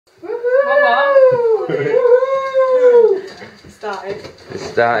It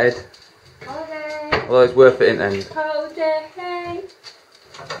started. Well, it's worth it in the end.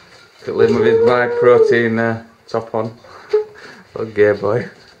 Could live with his my protein top on. Little gay boy.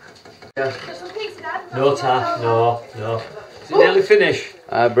 Yeah. No tack, no. Is it nearly finished?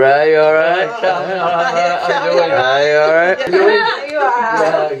 Bro, you alright? How you doing? You alright?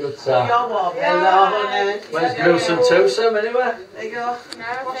 Yeah, good tack. Where's Bruce and Twosome anyway? There you go.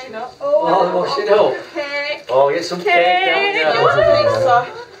 Washing up. Oh, washing up. Cake. Oh, get some cake down there.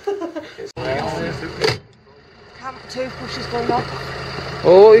 Toothbrush going off.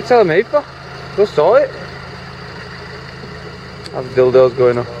 Oh, what are you telling me for? Go sort it. Have dildos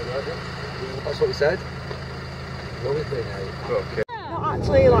going on. That's what we said. Okay. Not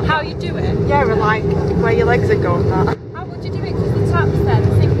actually like How you do it? yeah, but like where your legs are going. That. How would you do it? Because the tap's there,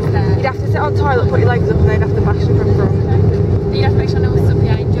 the sink's there. You'd have to sit on the toilet, put your legs up, and then have to bash them from front. You have to make sure no one's up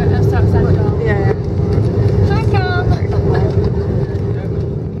behind you. No, start outside the door. Yeah. Hi, Cam.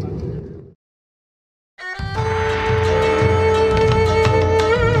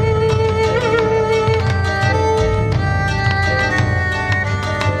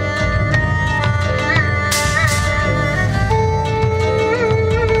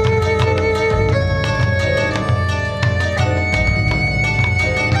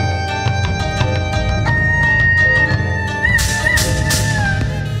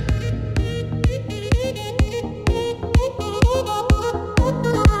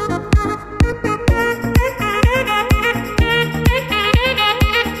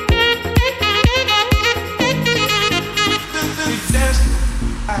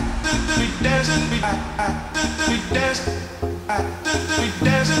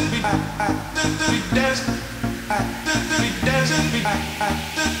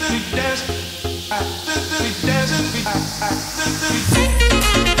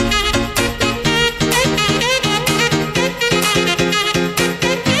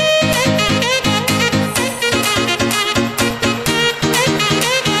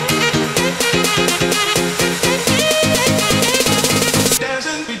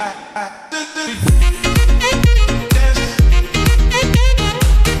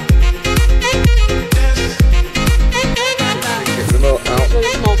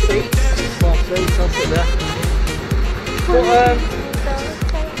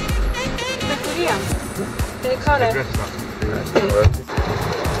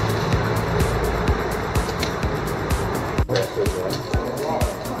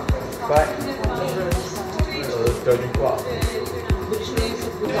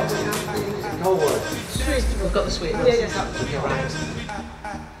 We've got the sweet ones.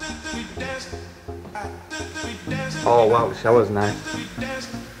 Oh wow, the shower's nice.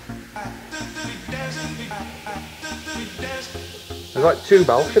 There's like 2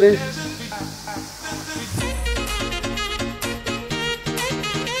 balconies.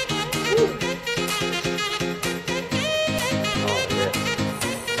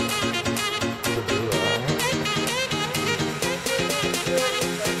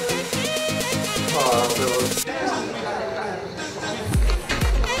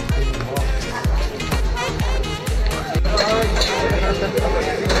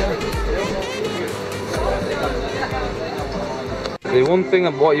 The one thing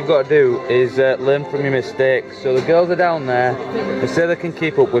of what you've got to do is learn from your mistakes. So the girls are down there, they say they can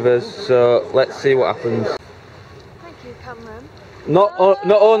keep up with us, so let's see what happens. Thank you, Cameron. Not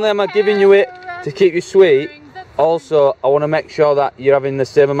only am I giving you it to keep you sweet, also I want to make sure that you're having the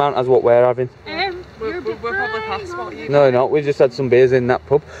same amount as what we're having. We're probably past what you. No, not. We've just had some beers in that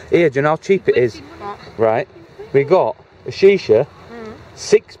pub. Here, do you know how cheap it is? Right, we got a shisha,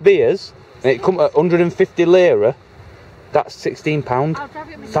 6 beers, and it come at 150 lira. That's £16.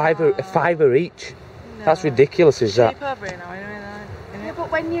 Fiver each. No. That's ridiculous, is that? Over here now, anyway, yeah,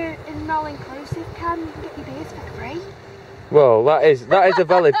 but when you're in an all-inclusive camp, you can get your beers for free. Well, that is a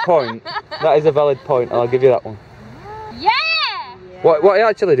valid point. That is a valid point. I'll give you that one. Yeah. What are you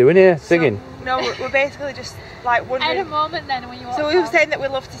actually doing here? Singing? So, no, we're basically just like wondering. At a moment then when you walk. So we were saying that we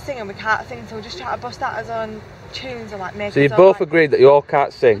love to sing and we can't sing, so we're just trying to bust out our own tunes and like make. So you both agreed that you all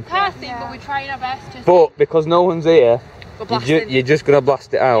can't sing. Can't sing, but we're trying our best to. But because no one's here, you're just gonna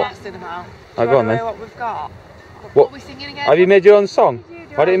blast it out. Blasting them out. Oh, go on then. What we've got. What are we singing again? Have you made your own song?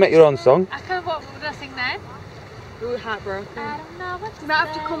 Why don't you make your own song? I can't. What would I sing then? We were heartbroken. I don't know what to We might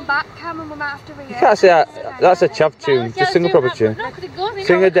have to come back, Cam, and we might have to rehearse. You can't say that. That's a chav tune. Just sing a proper tune.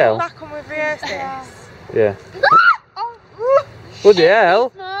 Sing Adele. Back and we've rehearsed this. Yeah. Bloody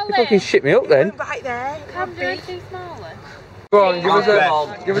hell! You fucking shit me up then. Right there. Cam, do it too smaller. Go on,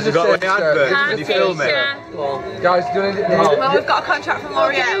 give us a sip. Can you film it? Guys, do you need Well, we've got a contract from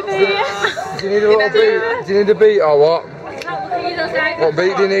L'Oreal. Do you need a little beat? Do you need a beat or what? What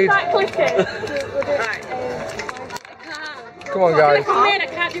beat do you need? Come on, guys.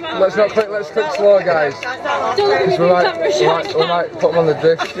 Let's not click. Let's click slow, guys. We might put them on the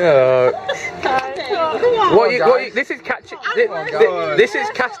drift. This is catching. This is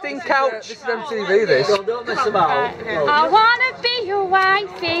casting couch. This is MTV. This. Don't mess about. I wanna be your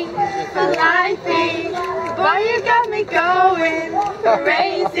wifey for lifey. Boy, you got me going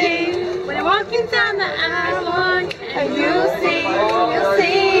crazy. When you're walking down the aisle and you'll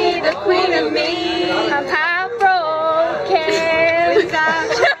see the queen of me. I'm heartbroken.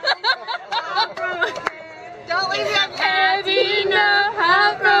 Don't leave me on Heavy, no,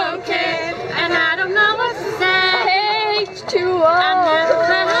 heartbroken, and I don't know what to say. H2O.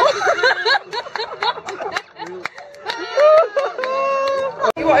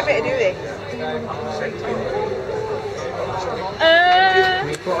 You want a bit to do this?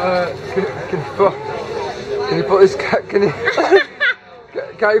 Can you put this cat? Can you?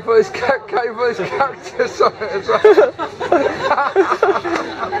 Can you put this cactus on it as well?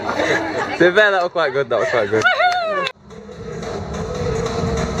 To be fair, that was quite good. That was quite good.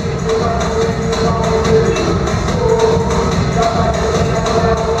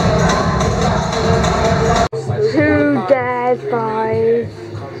 Who dares, boys?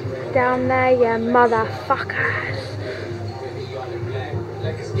 Down there, you motherfuckers.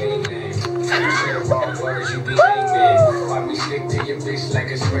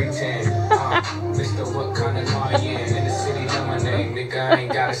 Mr. What kind of car you in the city? Know my name, nigga. I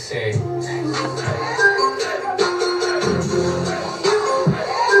ain't gotta say.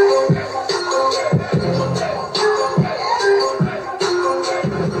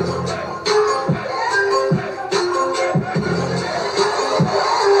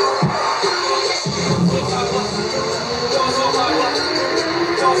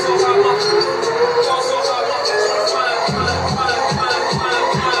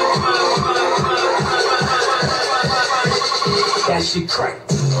 That shit crack.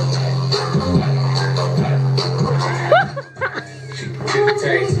 She get the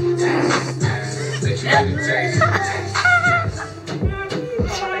taste. Let you get the taste.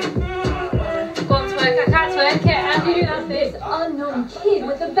 Go on, twerk, I can't twerk it. How do you do that? This unknown kid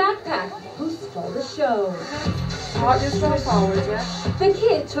with a backpack who stole the show. Just go forward, yeah? The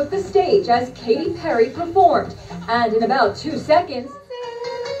kid took the stage as Katy Perry performed, and in about 2 seconds,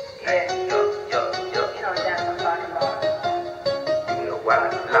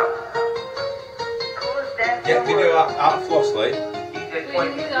 Yeah, we do our floss lead. Oh,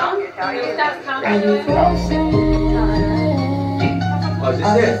 is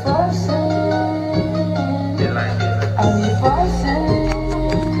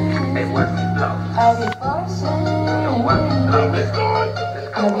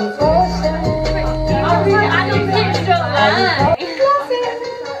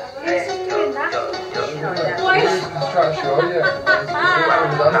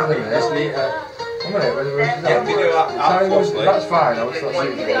this it? Yeah, we do our floss lead. That's fine. I was not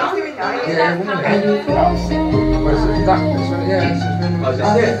saying that. Yeah, 1 minute. Where's that? Oh, is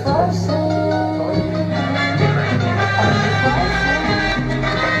this it?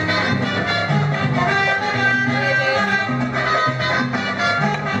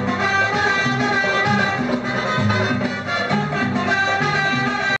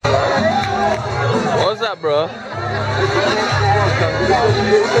 What's that, bro?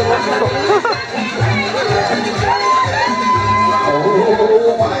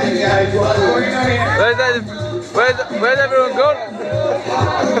 Where's everyone gone?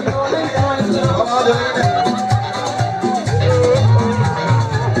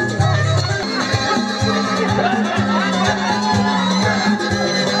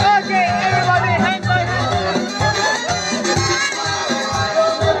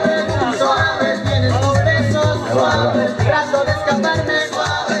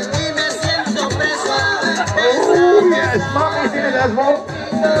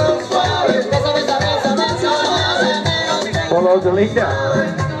 Follow the leader.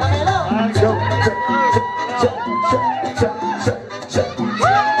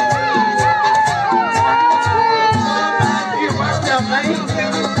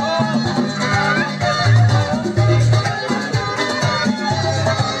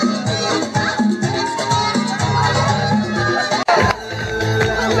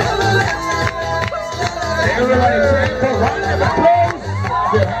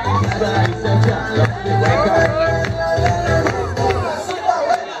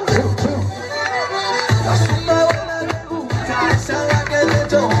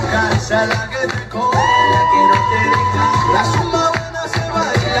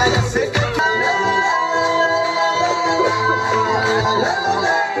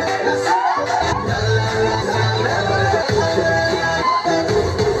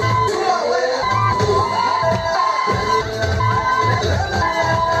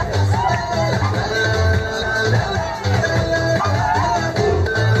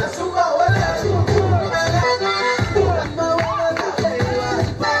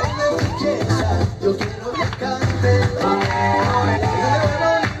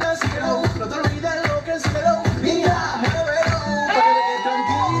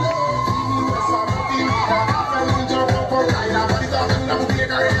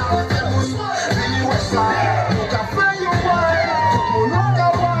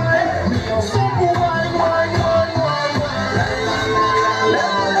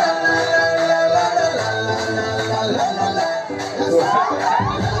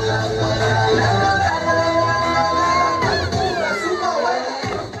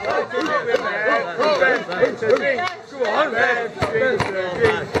 Go on, Ben.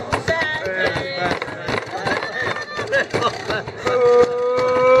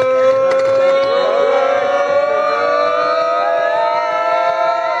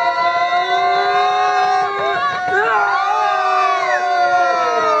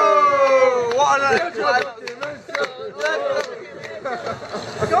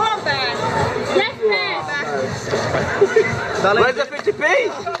 Yes, Ben. Where's the 50p?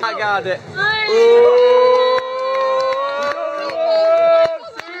 I got it.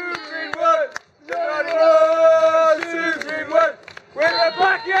 With a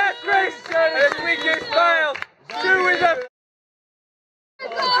black ass face and a squeaky smile. Two with a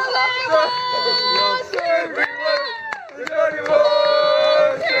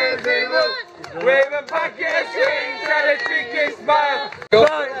with a packet of sweets and a cheeky smile.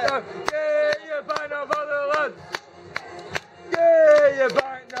 Yeah, you're back now for the lads. Yeah, you're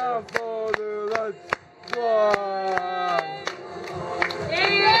back now for the lads.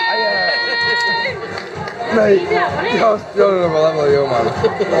 Mate, you're still on the level of you, man.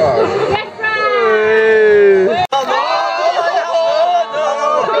 Wow. Yes,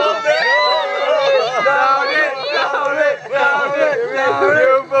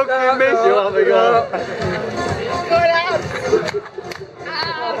 right.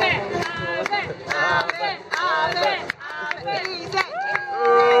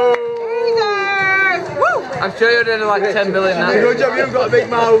 I'm sure you're doing like 10 million now. Good job, you've got a big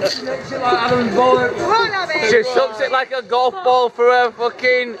mouth. She sucks it like a golf ball for her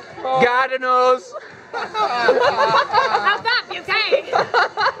fucking garden hose. How's that, UK?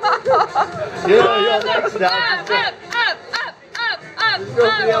 Yeah, next Up,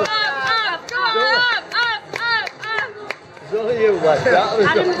 It's only you like that.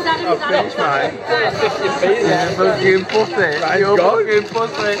 Adam's mine. 50 feet. Yeah, fucking pussy. You're fucking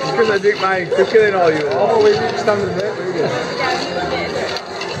pussy. It's because I drink mine quicker than all you. Oh, we didn't stand in there, we did.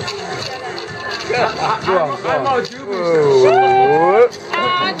 Go on.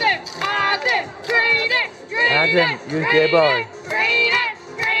 Adam, you gay boy.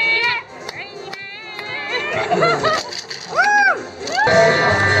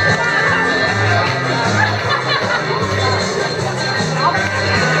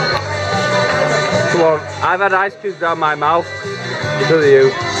 Come on, I've had ice cubes down my mouth. So do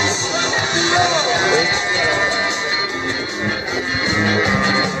you.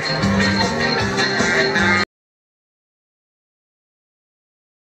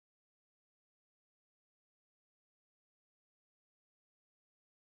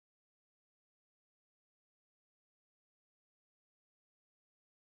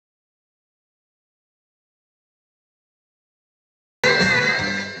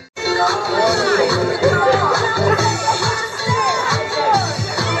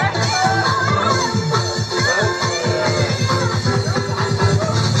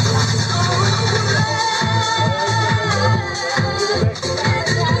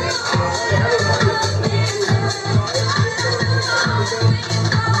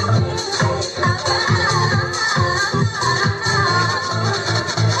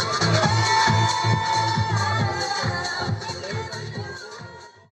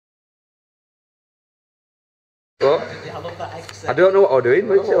 What? I don't know what I'm doing,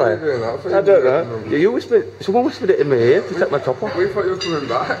 literally. I don't know. You whispered, someone whispered it in my ear to take my top off. We thought you were coming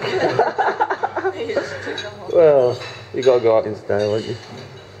back. Well, you gotta go out in style, haven't you?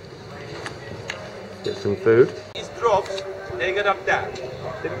 Get some food. These drops, they get up there.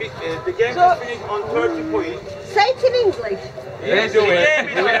 The game is finished on 30 points. Say it in English. If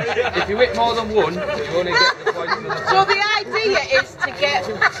you hit more than one, you only get the point. So the idea is to get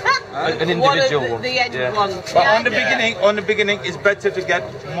an individual one. The end one. But on the beginning, it's better to get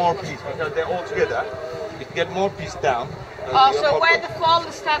more piece because they're all together. You can get more piece down. Oh, so where the fall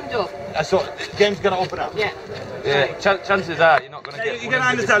and stand up. So the game's gonna open up. Yeah. Yeah. Chances are you're not gonna get. You can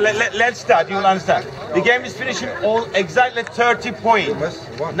understand. Let's start. You will understand. The game is finishing all exactly 30 points,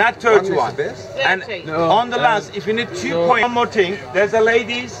 not 31. And on the last, if you need 2 points, one more thing. There's a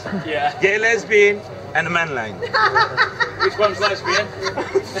ladies, gay lesbian, and a man line. Which one's lesbian?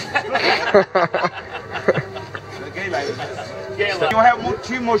 The gay line. You have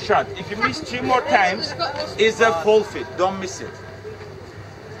 2 more shots. If you miss 2 more times, it's a forfeit. Don't miss it.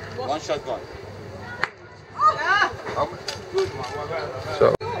 1 shot gone.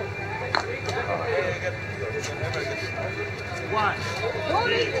 So. One.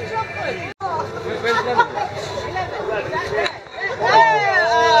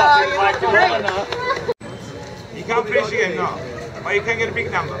 You can't finish the game now, but you can get a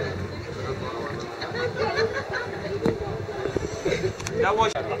big number. That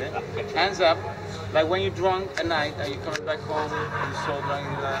was hands up. Like when you're drunk at night and you're coming back home, you're so drunk.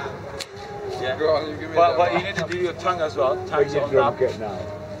 Yeah. Go on, you give me But you need to do your tongue as well. When you're drunk at night.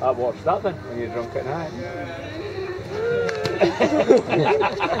 I'll watch that then. When you're drunk at night.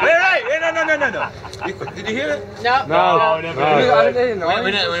 Wait, no. Did you hear it? No. No. I didn't hear noise.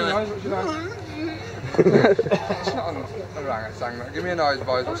 Wait. It's not an orangutan. Give me a noise,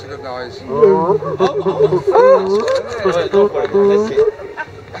 boys. What's a good noise? Wait, go for it. Let's see.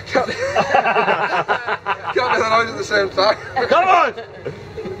 Can't do the noise at the same time. Come on!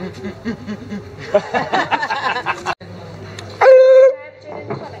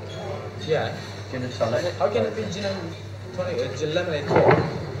 Yeah, gin and tonic. How can it be gin and tonic? Gin lemonade 4?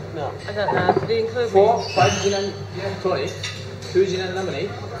 No. I don't know. Did he include 4, 5 gin and tonic, 2 gin and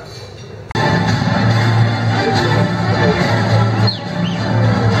lemonade.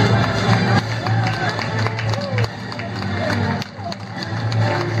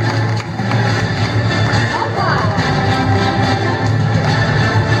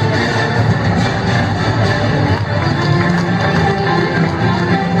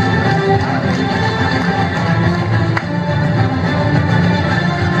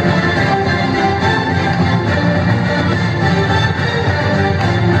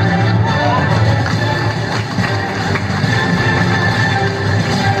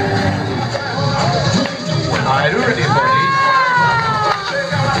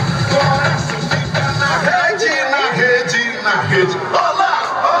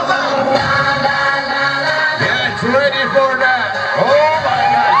 Get ready for that. Oh my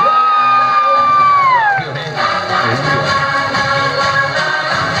God.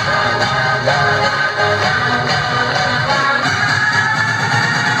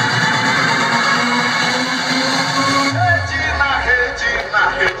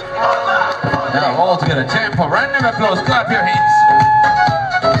 Now all together, tempo, random applause, clap your hands.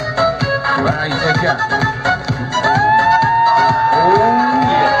 Right now you take care.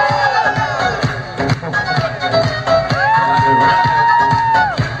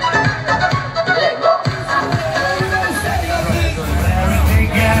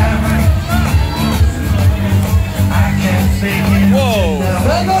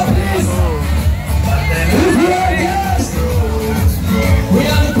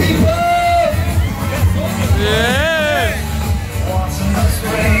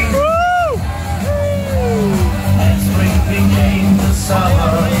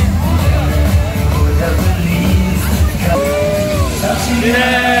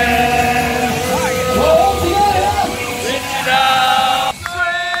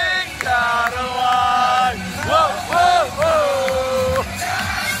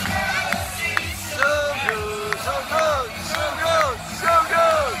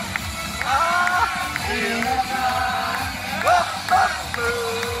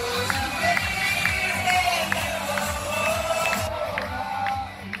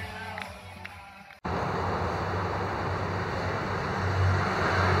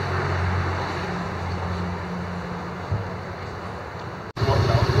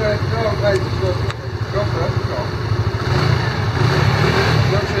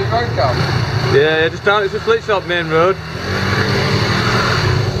 Yeah, just down, it's a flip shop main road.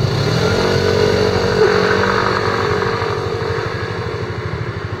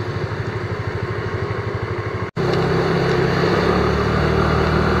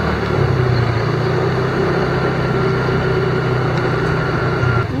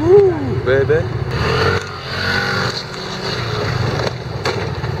 Woo, baby.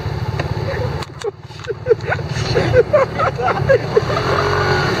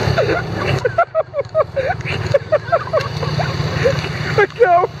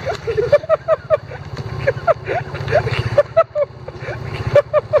 Go!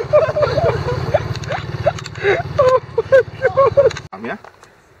 Yeah?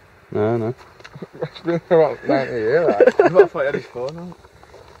 No. It's been about 90 years. Like. I've got to fight Eddie's phone now.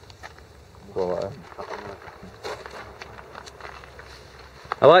 Well,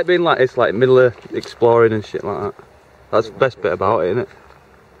 I like being like, it's like middle of exploring and shit like that. That's the best bit about it, isn't it?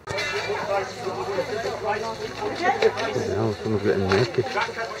 Hell, someone's getting naked.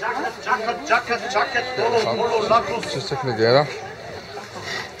 just taking the gear off.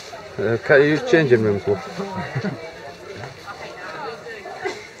 Can't you use changing rooms, love?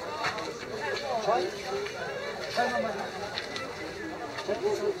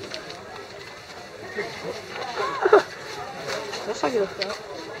 That's how you look at it.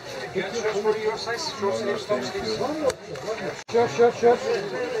 Kör.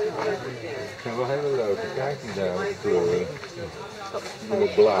 Kan we heel leuk kijken daar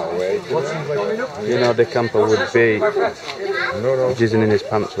You know the camper would be jizzing in his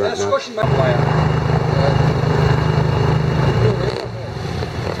pants right now.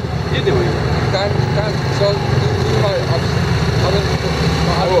 You doing? Can't. So you might have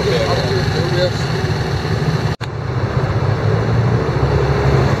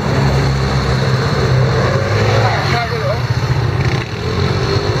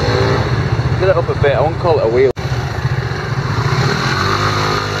Get it up a bit, I won't call it a wheel.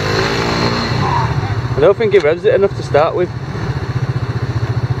 I don't think it revs it enough to start with.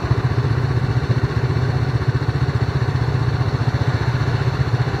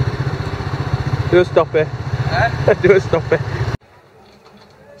 Do a stoppie. Do a stoppie.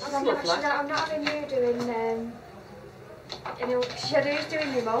 I'm not having you doing, Shadow's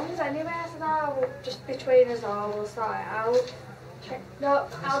doing your mum's anyway, so now we'll just between us all, we'll sort it out. No,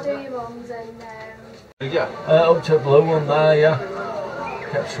 I'll do your mum's and Up to blue one there, yeah.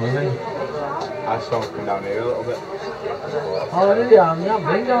 Kept swimming. I saw him come down here a little bit. Oh, did you? I've not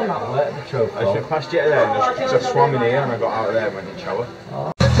been down that way at the choke. I just passed you there and just swam in here and I got out of there and went to shower.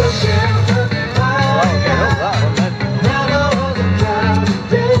 Oh.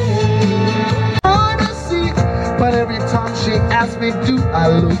 But every time she asks me, do I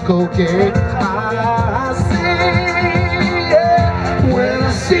look okay? I see, yeah, when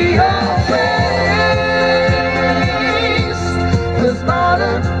I see her face, there's not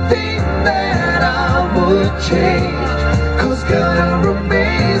a thing that I would change, 'cause girl, you're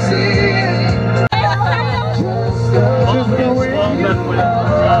amazing. Just the way you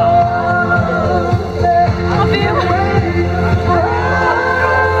are.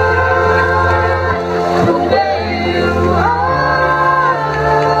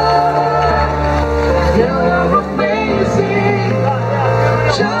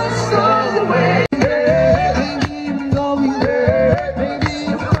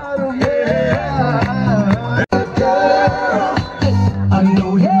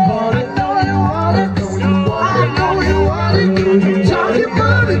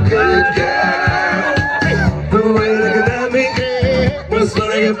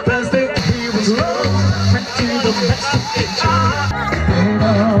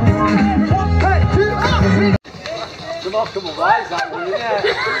 Remarkable rise that one, yeah.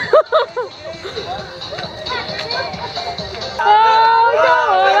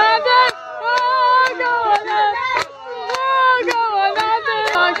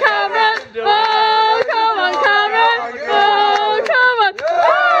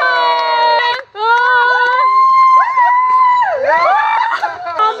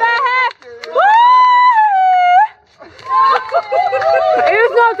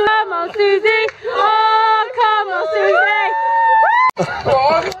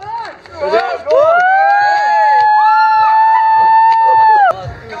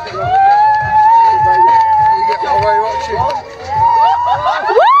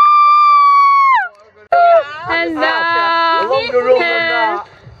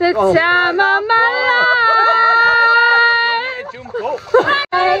 The time of my life.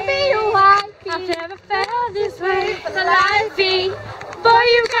 Baby, your wife. I've never felt this way. It's a life beat. Boy,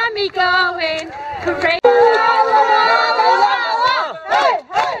 you got me going crazy.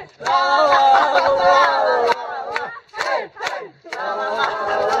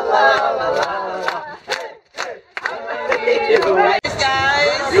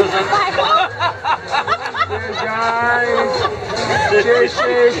 Cheers,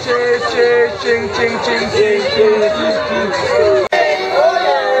 cheers, cheers, cheers, ching, ching, ching, ching, ching, ching, ching.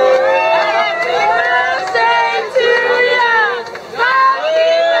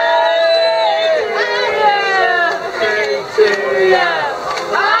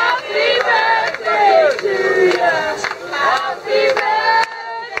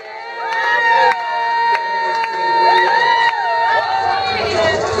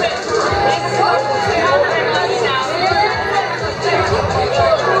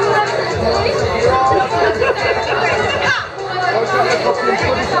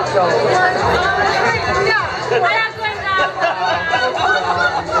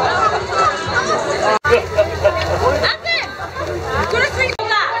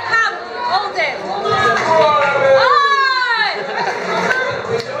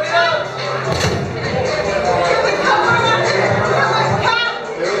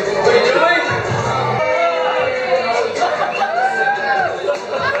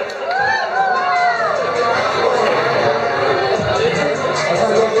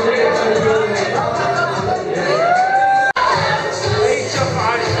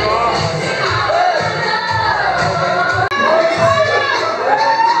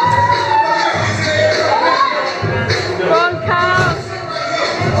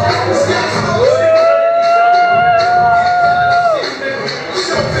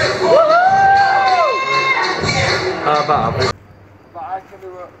 bad. But I can do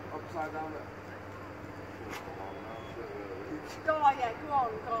it upside down. Go on, yeah, go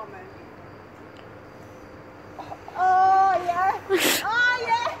on, man. Oh, yeah. Oh,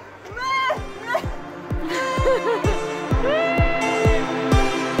 yeah.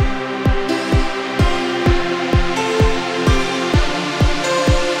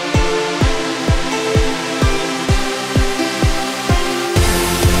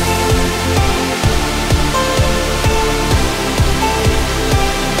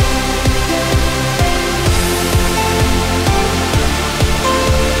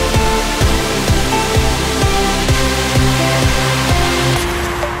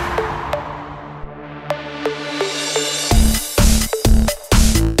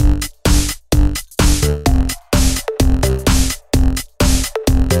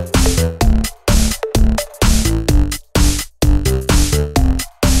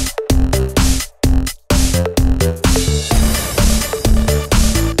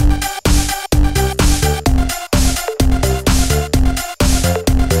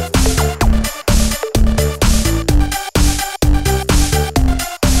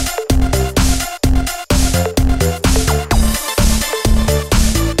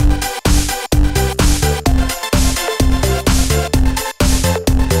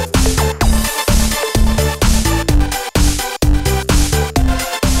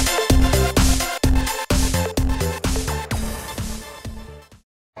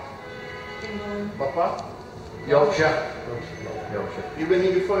 Papa? Yorkshire. You been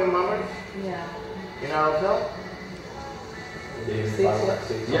here before in Marmaris? Yeah. In our hotel?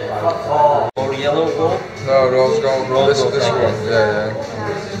 Yeah. Or yellow gold? No, rose gold. This one. Yeah.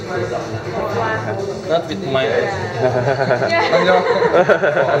 Not with my eyes.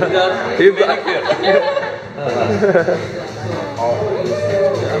 You've got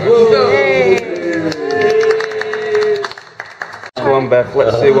Come on, Beth.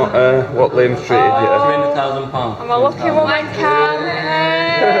 Let's see what Liam's treated you. £20,000. I'm a lucky woman, Cam.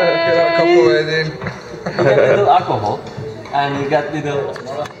 Get that couple in. You get little alcohol and you get little.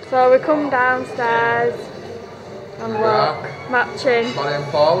 So we come downstairs and walk, matching. Bonnie and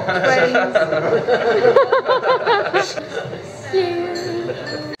Paul.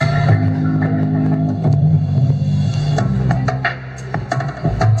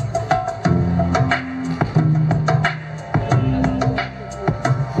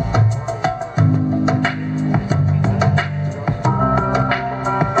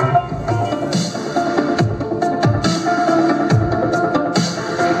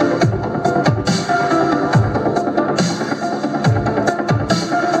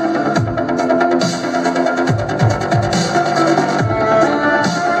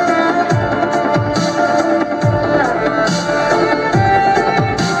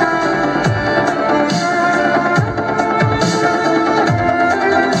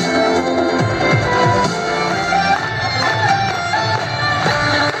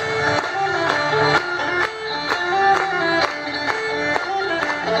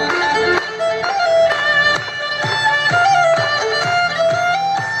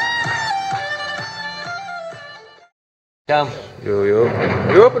 Cam.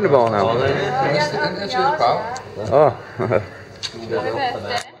 You open the ball now.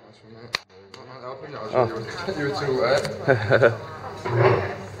 Oh. You were too late.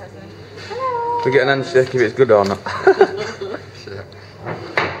 We get an handshake if it's good or not. Shit.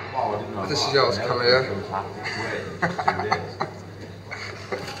 This is yours, come here.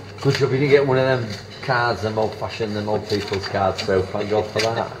 Good job you didn't get one of them cards, them old fashioned, them old people's cards, so thank God for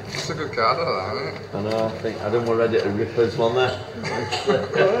that. It's a good card, that, isn't it? I know, I don't want Reddit to rip us one there.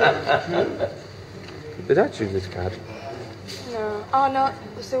 Did I choose this card? No. Oh no,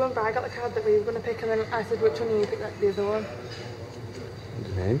 Sue and Bri got the card that we were going to pick and then I said which one you picked, like the other one. What's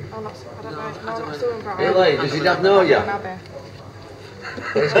his name? Oh, not Sue, I don't know. No, not Sue and Bri. Really? Does your dad know you? That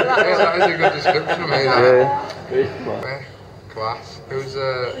is a good description of me, that. Yeah. Class. Who's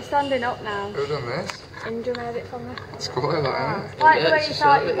We're standing up now. Who done this? Indra made it for me. It's cool, that, isn't it? Like the way you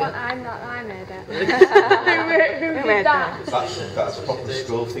thought you want, I'm not, I made it. Who did that? That's a proper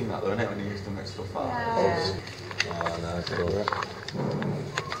school thing, that, though, isn't it? When you used to make stuff like that. Oh no, it's cool, right?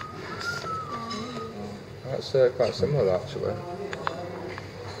 That's quite similar, actually.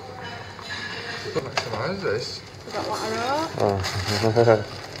 What is this? Is that what I wrote? Oh.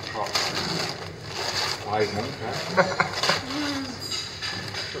 5 months,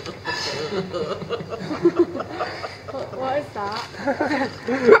 What is that?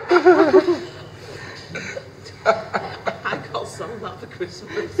 I got some of that for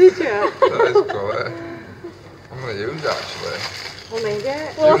Christmas. Did you? That is cool, eh? I'm going to use it, actually. We'll need it.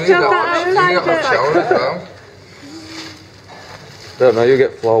 You need that shower as well. Don't know, you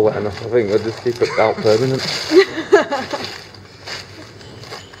get floor wet enough. I think I'll just keep it out permanent.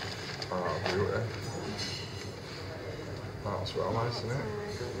 Oh, beauty. That's well nice, isn't it?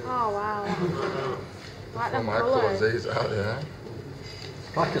 Oh wow. Like them my colours. colours, these out there.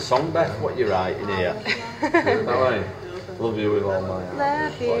 Like a song, Beth, what you write in here. Alright. Love you with all my heart.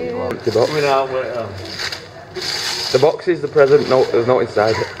 Love you. The box. The box is the present, no, there's no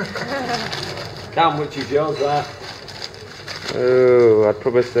inside it. Cam, which is yours there? Oh, I'd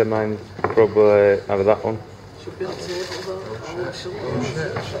probably say mine, probably either that one. Should be on the table though. Oh shit.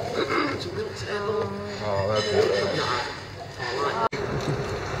 Should be on the table. Oh, that's beautiful.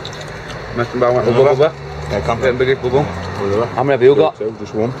 Messing about with bubble there. Yeah, come Getting biggest bubble. How many have you got?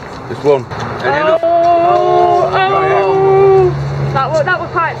 Just one. Just one. That was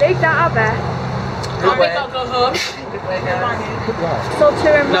quite big, that, I bet. I'll go home. Still 2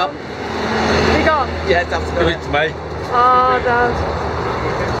 in No. one. You gone? Yeah, Dad's Give going. it to me. Oh, Dad.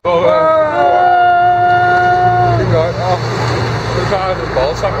 Oh, look at the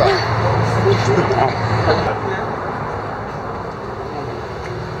ball sack that.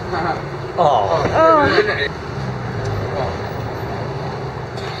 Oh.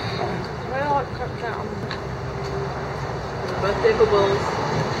 Where are like cooked out? Birthday bubbles.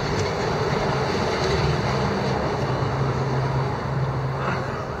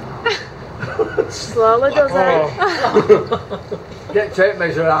 Slowly does it. Get tape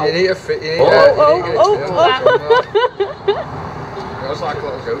measure out. You need a fit. You need It's like a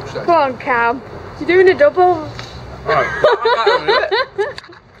little goat shape. Come on, Cam. You're doing a double. Right,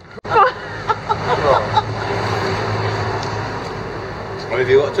 What have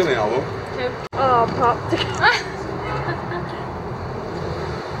you got to me, Album? Oh, pop.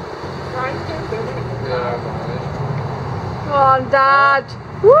 Come on, Dad.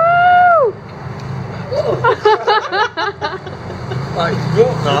 Woo! Like, go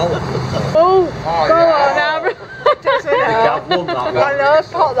now. Oh, go yeah. on now. I've won that I one. know,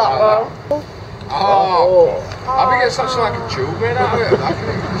 it's not that one. Oh, I think it's actually like a tube made out of it.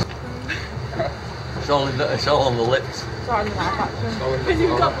 It's all on the lips. Sorry, the knife actually. Because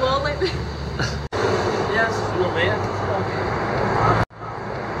you've got blow like this. Yes, you know me.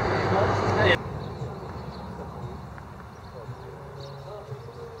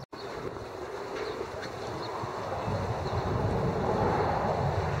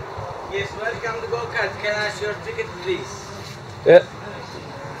 Yes, welcome to go-kart. Can I ask your ticket, please? Yeah.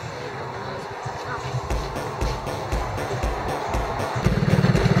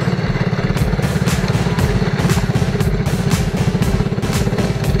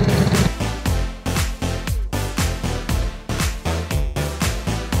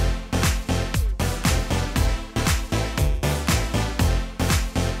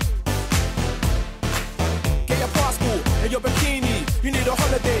 Get your passport and your bikini. You need a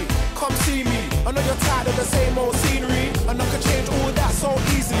holiday. Come see me. I know you're tired of the same old scenery, and I can change all that so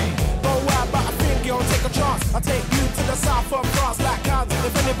easily. Don't worry about a thing, girl, take a chance. I'll take you to the south of France like Cannes.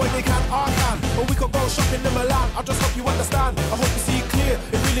 If anybody can, I can. Or we could go shopping in Milan. I just hope you understand. I hope you see clear.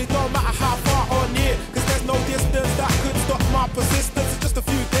 It really don't matter how far or near, cause there's no distance that could stop my persistence. It's just a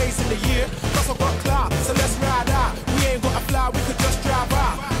few days in the year. Plus I've got clout, so let's ride out. We ain't got to fly, we could just drive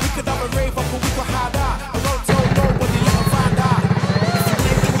out. We could have a rave up or we could hide out. I won't tell nobody, let them find out. If you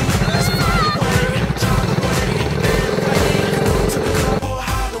ain't doing nothing, let's fly away. Drive away, get away. Go to the club or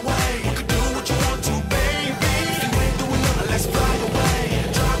hide away. You can do what you want to, baby. If you ain't doing nothing, let's fly away.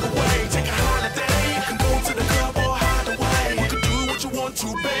 Drive away, take a holiday. You can go to the club or hide away. You can do what you want to,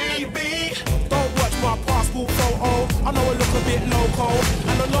 baby. Don't watch my passport photo. I know I look a bit loco,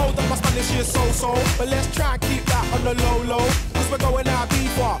 and I know that my Spanish is so-so, but let's try and keep that on the low-low, cause we're going out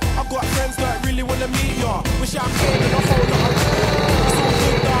deeper. I've got friends that really wanna meet ya, with champagne and a whole lot of it's all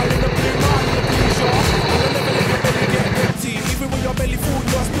good, darling, the blue man and the blue shore, and I'll never let your belly get empty. Even with your belly full,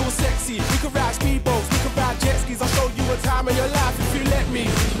 you're still sexy. We can ride speedboats, we can ride jet skis. I'll show you a time in your life if you let me.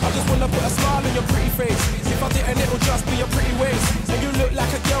 I just wanna put a smile on your pretty face. If I didn't, it'll just be your pretty waist. And you look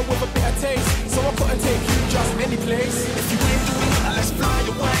like a girl with a bit of taste, so I couldn't take you just any place. If you ain't doing nothing, let's fly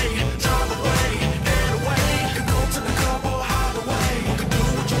away. Drive away, get away. You can go to the club or hide away. You can do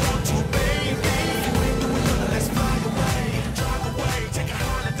what you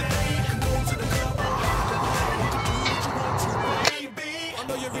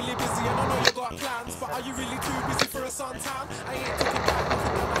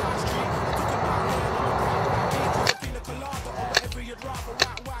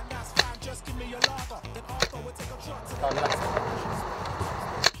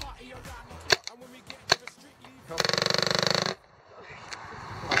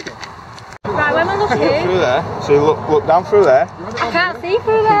looking. Look through there. So you look down through there. I can't see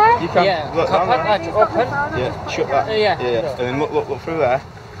through there. You can look down there. Open. Yeah, shut that. Yeah. And then look through there.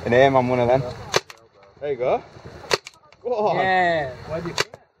 And aim on one of them. There you go. Go on. Yeah.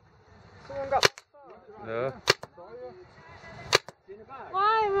 Someone got No.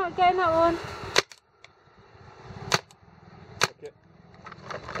 Why am I not getting that one? Check it.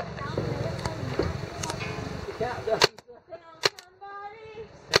 Get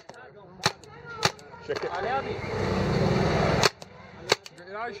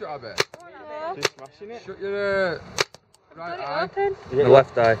your eye shut a bit. She's smashing it. Shut your right eye. The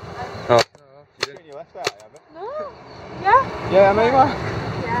left eye. Oh. You shut your left eye, have it? No. Yeah? Yeah, I know you are.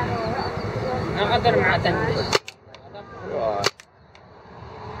 أنا أقدر معتمد.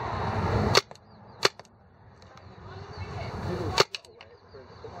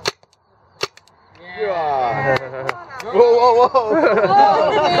 Whoa, whoa, whoa!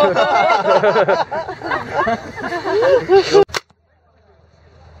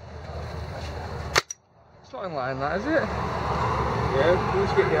 It's not in line, that is it? Yeah,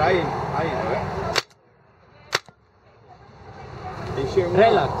 just get your eye in. You shooting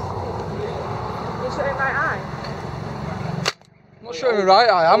Relax. You're shooting my eye? I'm not showing the right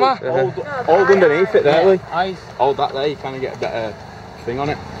eye, am I? Hold underneath it there, Lee. Eyes. Hold that there, you kind of get a better thing on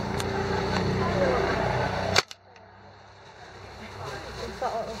it.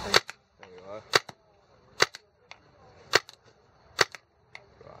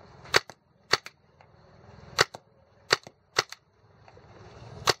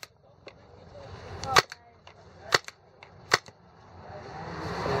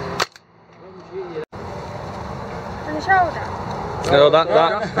 On the shoulder? No,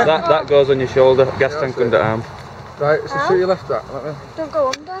 that goes on your shoulder. Gas tank under arm. Right, so shoot your left eye. Let me. Don't go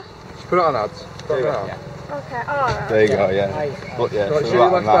under. Just put it on, ads. Put it on. Okay, alright. There you go, yeah. Look, yeah. Right, so shoot your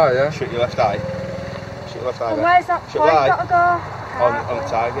that left eye, yeah? Shoot your left eye. Shoot your left eye And there. where's that Shoot point your eye. got to go? On the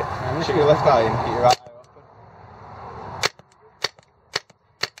target. Shoot your left eye and keep your right eye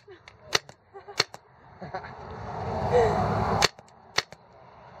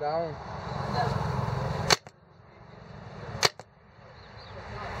Down.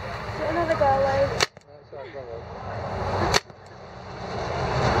 Shoot another go, Lee. That's right, go on.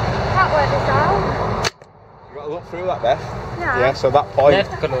 Can't work this out. You've got to look through that, Beth. Yeah. Yeah, so that point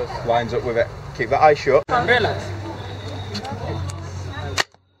Left close. lines up with it. Keep that eye shut. Relax.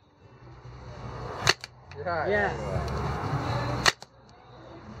 Yeah. Yeah.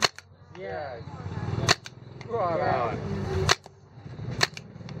 Yeah. Go on out.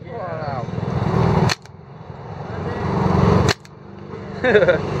 Go on out.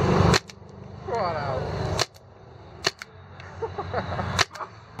 Go on out.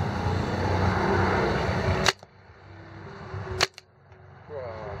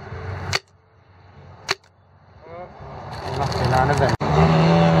 Nothing none of it.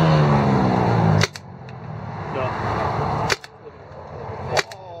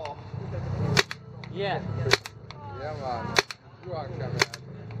 Yeah. Yeah, man. Go on, Kevin.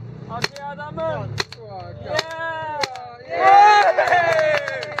 Hadi adamım. Go on, Kevin. Yeah.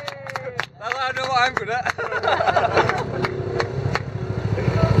 I know what I'm good at.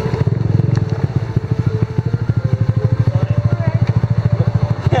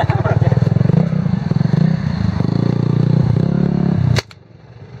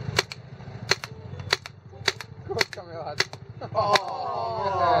 Go on, come here, lad.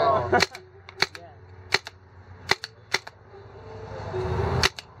 Oh.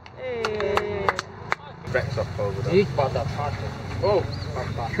 Brett's off over there. İlk bardak farklı. Oh.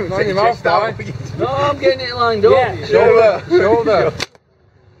 Not in your mouth, now. No, I'm getting it lined up. Yeah. Shoulder. Shoulder.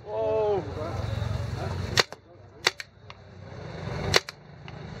 Whoa.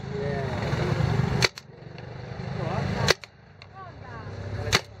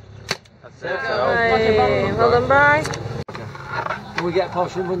 That's it. Well done, Bri. Can we get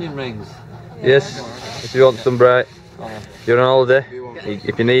posh and running rings? Yes, if you want some bright. You're on holiday.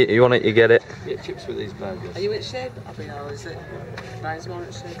 If you need, you want it, you get it. Get chips with these burgers. Are you in shape? I'll be now, is it? Mine's more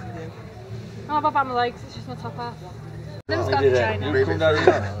in shape than you. How about my legs? It's just my top half. Adam's Oh, got a you did it. vagina. You come down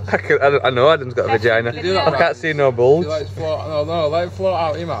here. I know Adam's got a vagina. I can't see no bulge. Let it float. No, let it float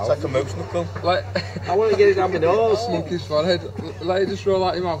out your mouth. It's like a moose knuckle. I want to get it down my nose. Monkey's forehead. Let it just roll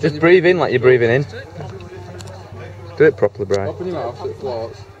out your mouth. Just breathe in like you're breathing in. Do it properly, Brian. Open your mouth so it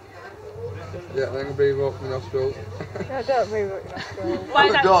floats. Yeah, then breathe up your nostrils. No, don't move up your nostrils. Why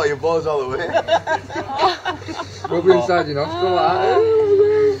is that? No, your balls all the way. Rub it inside your nostril like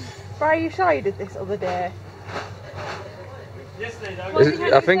that. Bri, you sure you did this other day?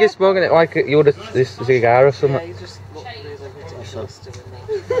 I think he's smoking it like you would a cigar or something. Yeah, you just look really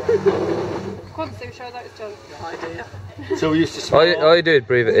Go Once they show that it's done. Idea. So we used to smoke. All you do is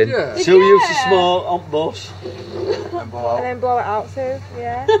breathe it in. Yeah. So we used to smoke on bush. And then blow it out too,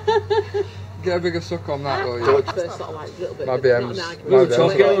 yeah. Get a bigger suck on that though, yeah. My We were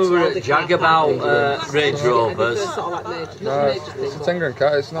talking over at Jag about Range Rovers. No, it's a £10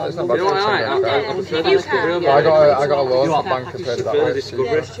 car. It's not bad for a £10 car. You I got a loan from the bank and paid it that way. It's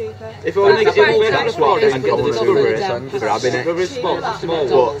cheap. If only get the spot and go to grabbing it. But if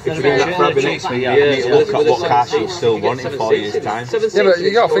you get grabbing it, you need to look at what car she'll still want in 4 years' time. Yeah, but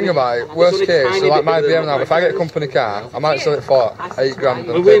you got to think about it. Worst case, so like my BM now, if I get a company car, I might sell it for £8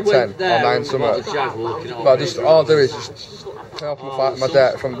 and pay 10 or 9 something. But all I do is just pay off my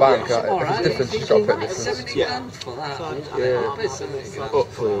debt from the bank. If it's different, you just got to pay difference. Yeah.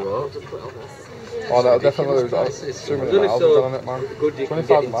 Oh, that'll definitely lose 2 minute miles on it, man.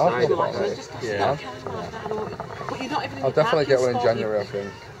 20,000 miles. Yeah. I'll definitely get one in January, I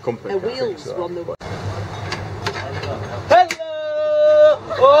think. Company. So.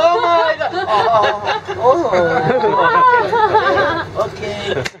 Oh my god! Oh. Okay.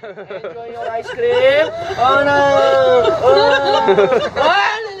 Enjoy your ice cream. Oh no!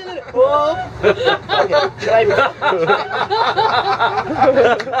 Oh. Okay. Try it.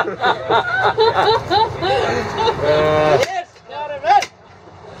 Yes, got it.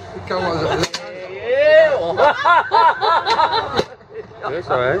 Come on. That's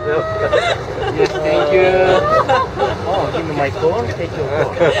alright. Yes, thank you. Oh, give me my phone. Take your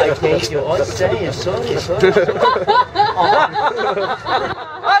phone. I take your phone. Sorry.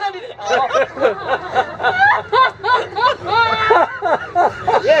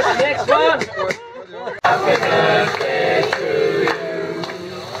 Yes, next one. Happy birthday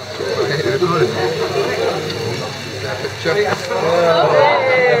to you.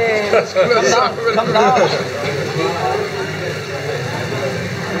 Come down.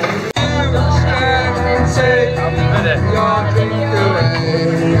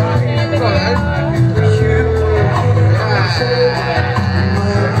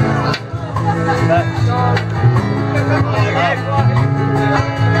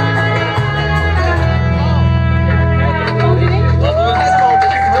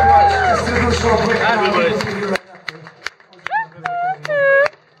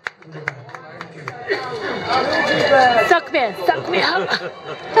 Suck me up.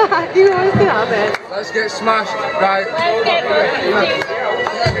 You always can have it. Let's get smashed, right? Let's get smashed.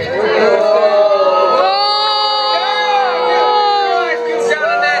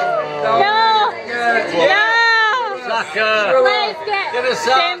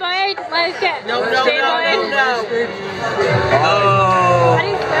 Let's get No.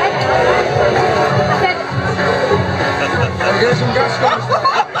 Get some gas guns.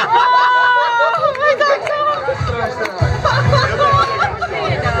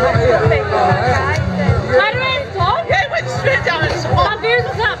 My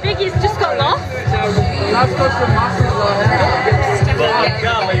beer's not big, he's just got lost. That's got some massive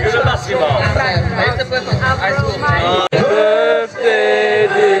You're gonna basketball. Birthday,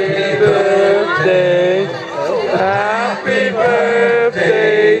 dear birthday. Happy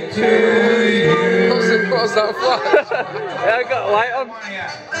birthday to you. What's that flash? Yeah, I got a light on.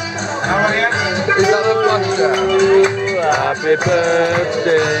 Is that the flash there? Happy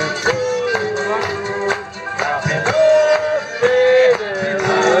birthday.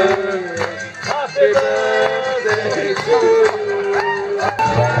 Happy birthday to you.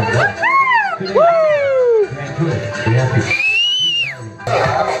 Woo!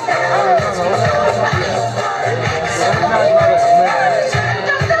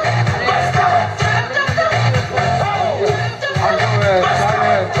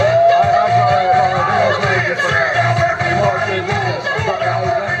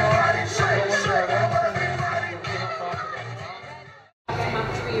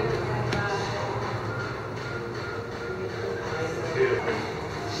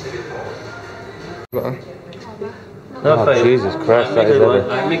 Oh, Jesus Christ, that is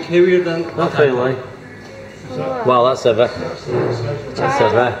heavy. Make heavier than I feel like. Wow, that's heavy. That's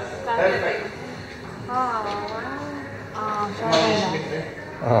heavy.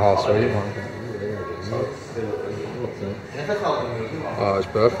 Oh, sweet man. Oh, it's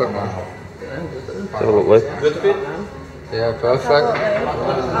perfect, man. Have a look, Lee. Yeah, perfect. Oh,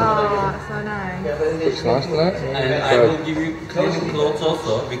 that's so nice. Looks nice, doesn't it? And I will give you clean clothes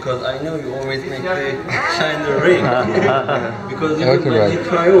also because I know you always make the shine the ring. Because you Okay, when right. you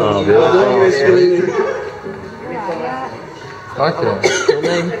try on, you always really. Thank you.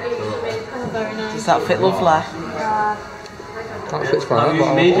 Does that fit lovely? That fits fine. Have you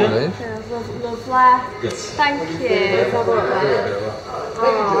But made I it? Lovely. Yes. Thank you.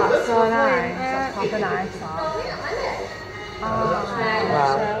 Oh, that's so nice. Proper nice, that.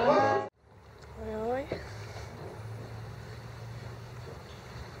 Really?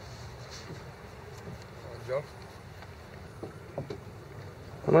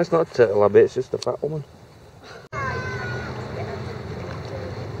 Oh, no, it's not a turtle abbey, it's just a fat woman.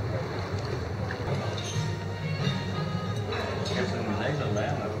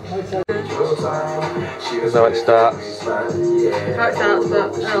 That's how it starts. How it starts,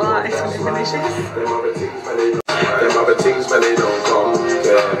 but I like it when it finishes. Them other things when they don't come.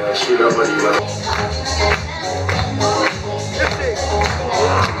 Yeah, she don't money when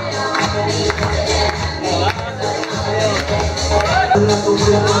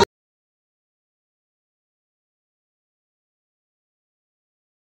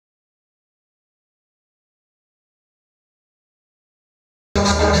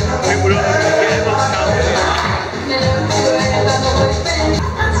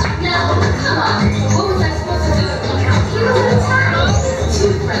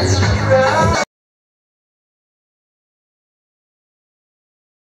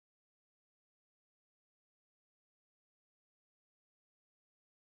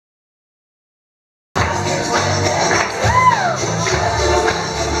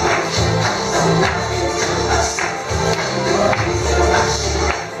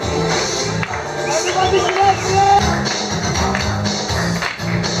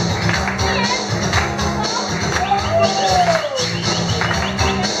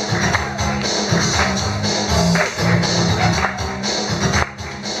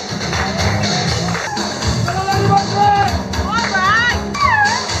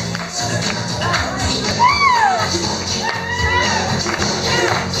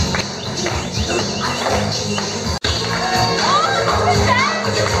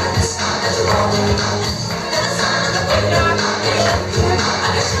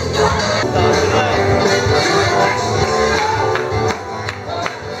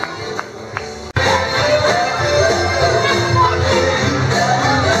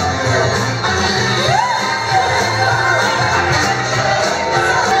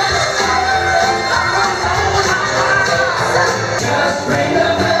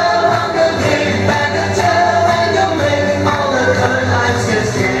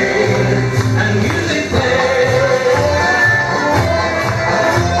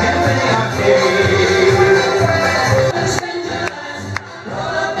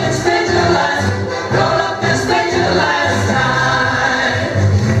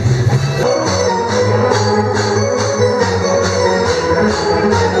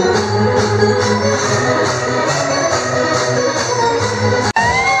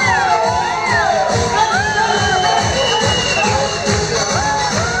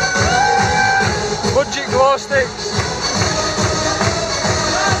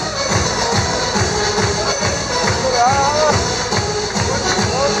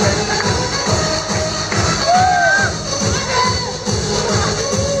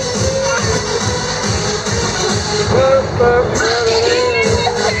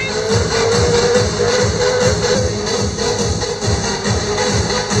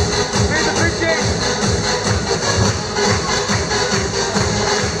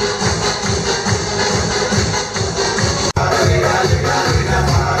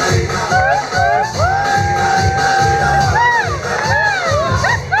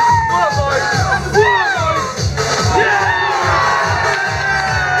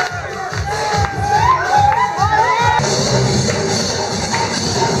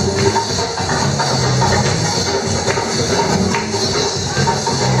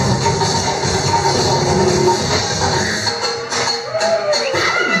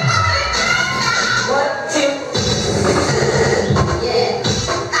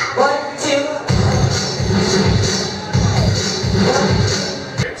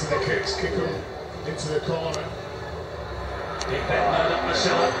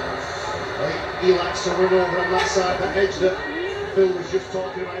He likes to run over on that side, that edge that Phil was just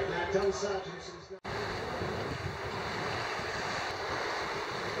talking about there. Dan Sargent.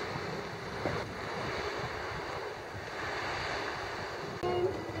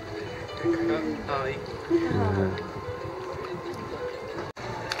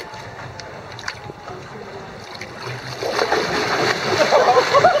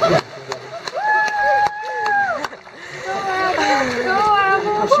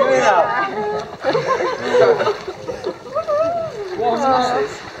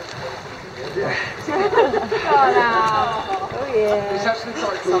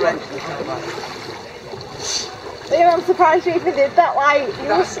 I'm surprised you even did that, like...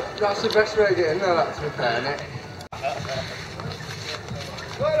 That's the best way of getting there, that's repairing it.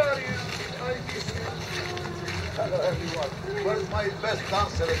 Where are you? Hello everyone. Where's my best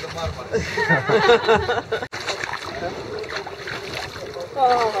dancer in the Marmaris?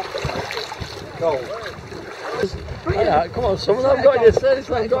 Go. Alright, come on, some of them got you, this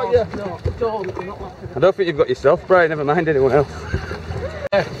one got you. I don't think you've got yourself, Brian, never mind anyone else.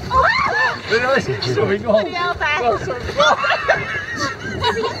 Something on.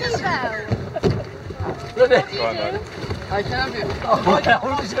 Ready? I can't be. Oh,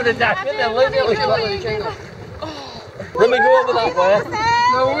 I'm just going to dash in there. Let me go over that way.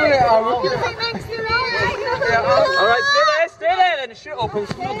 No, Alright, stay there then, shut up and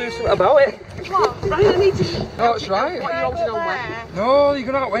someone will do something about it. Right, I need to... No, it's right. What are you holding on with? No,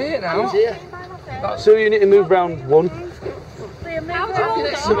 you're going to wait now. So you need to move round one.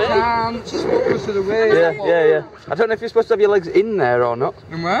 Just over to the way. Yeah. I don't know if you're supposed to have your legs in there or not.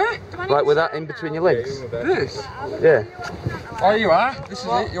 In where? Like with that in between your legs. This? Yeah. Oh, you are. This is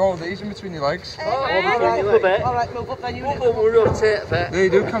it. You hold these in between your legs. Alright, move up then. We'll rotate a bit. They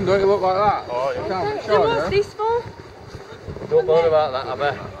do come, don't you look like that? Oh, you can't. Sure, What's this for? Don't worry about that,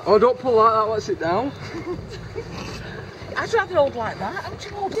 Abby. Oh, don't pull like that. Let's sit down. I'd rather hold like that. How do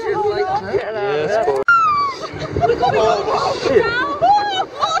you hold it like that? Yes, We're going shit.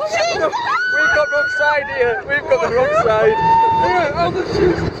 We've got wrong side here. We've got the wrong side. Alright, all the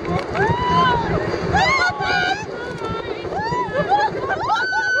shoes.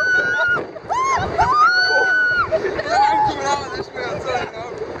 I'm coming out of this way, I'll tell you now.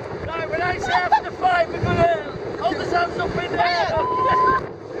 Right, when I say after 5, we're going to hold the hands up in there.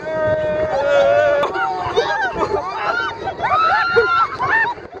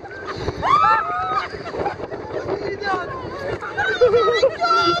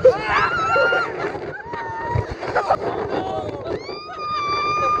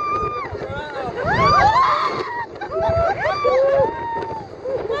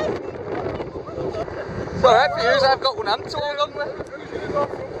 It's alright for you, I've got one hand to hold on with.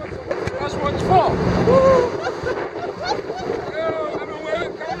 That's what it's for.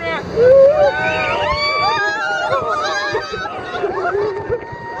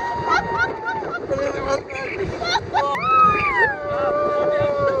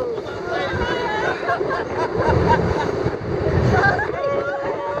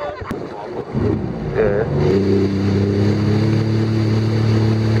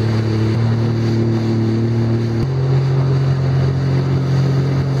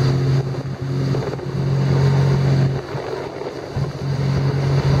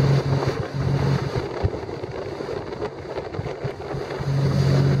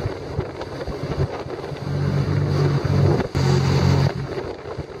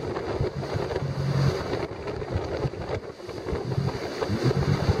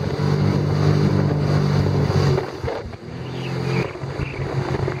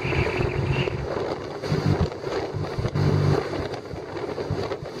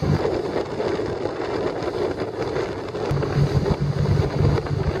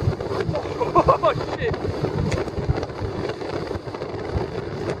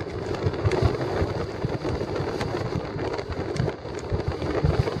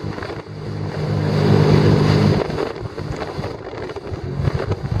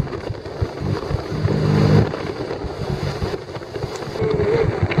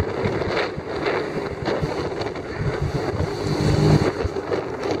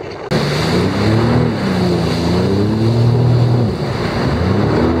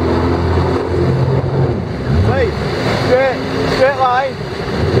 Straight line.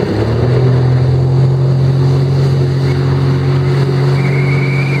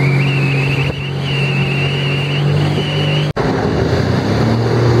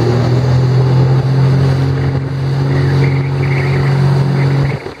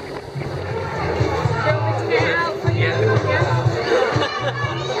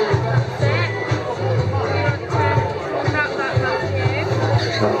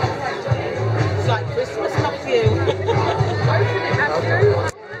 It's like Christmas, not you.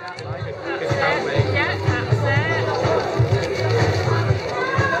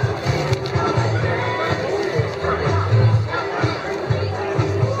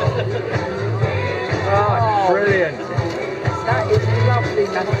 Brilliant. That is lovely,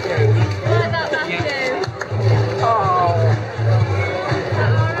 Matthew. Like that, Matthew. Oh.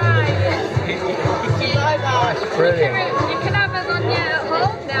 Alright. Like that. Brilliant. You can have us on your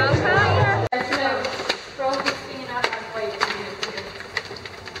home now, can't you?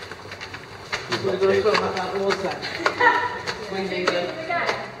 We're going to throw that out the water.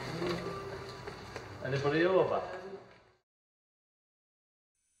 Anybody over?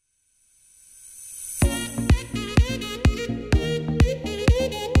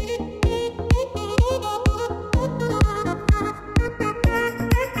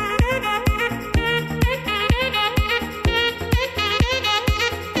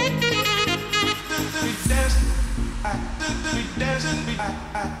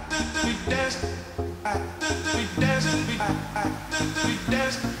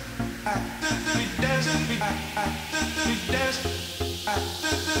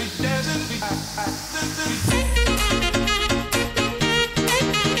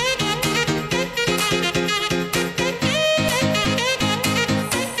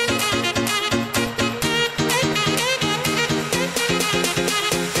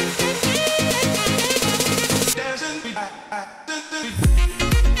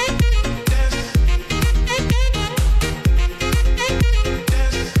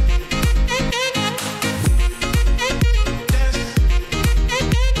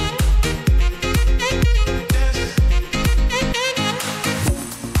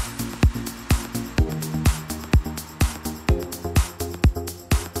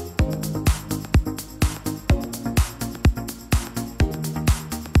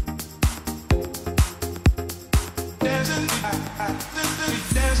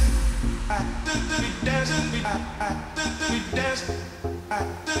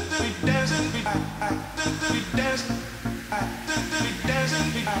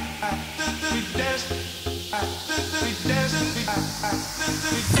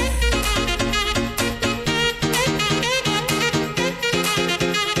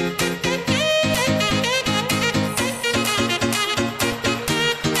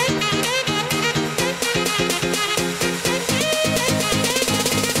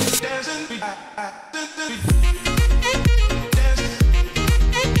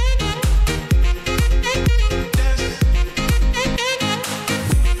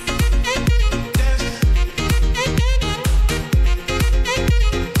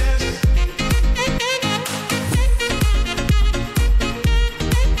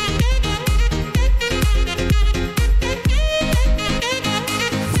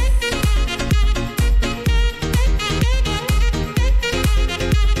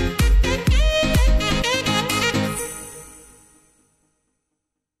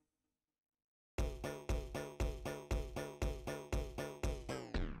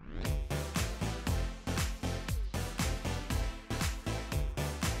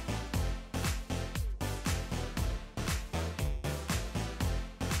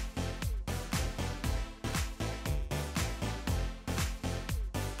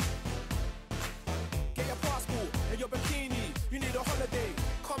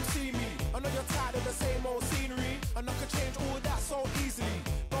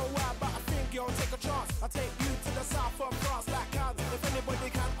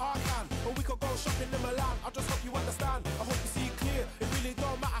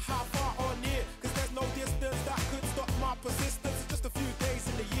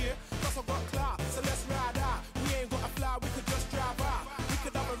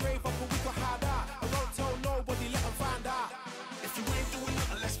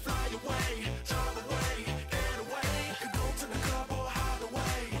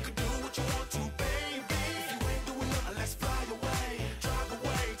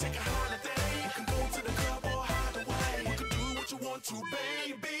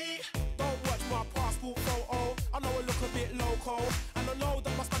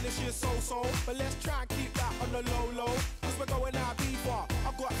 But let's try and keep that on the low, cause we're going out deeper.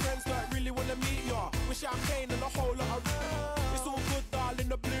 I've got friends that really wanna meet ya, with champagne and a whole lot of it's all good, darling,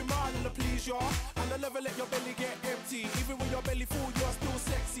 the blue mile and the please ya. And I'll never let your belly get empty. Even when your belly full, you're still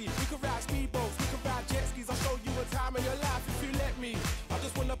sexy. We can ride speedboats, we can ride jet skis. I'll show you a time in your life if you let me. I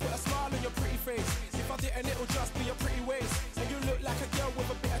just wanna put a smile on your pretty face. If I didn't, it'll just be your pretty waist. And you look like a girl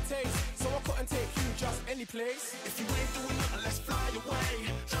with a bit of taste, so I couldn't take you just any place. If you ain't doing nothing, let's fly away,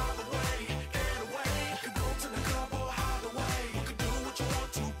 drive away, get away. We could go to the club or hide away. You could do what you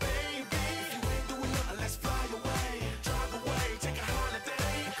want to, baby. If you ain't doing nothing, let's fly away, drive away, take a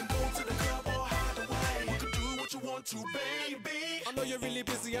holiday. You can go to the club or hide away. You could do what you want to, baby. I know you're really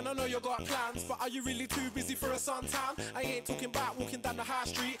busy and I know you got plans, but are you really too busy for a suntan? I ain't talking about walking down the high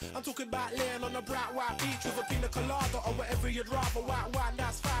street. I'm talking about laying on a bright white beach with a pina colada or whatever you'd rather. White wine,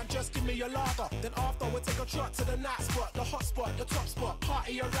 that's fine, just give me your lager. Then after we'll take a trot to the night spot, the hot spot, the top spot,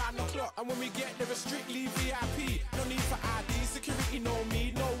 party around the clock. And when we get there, it's strictly VIP. No need for ID, security know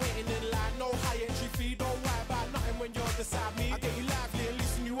me, no waiting in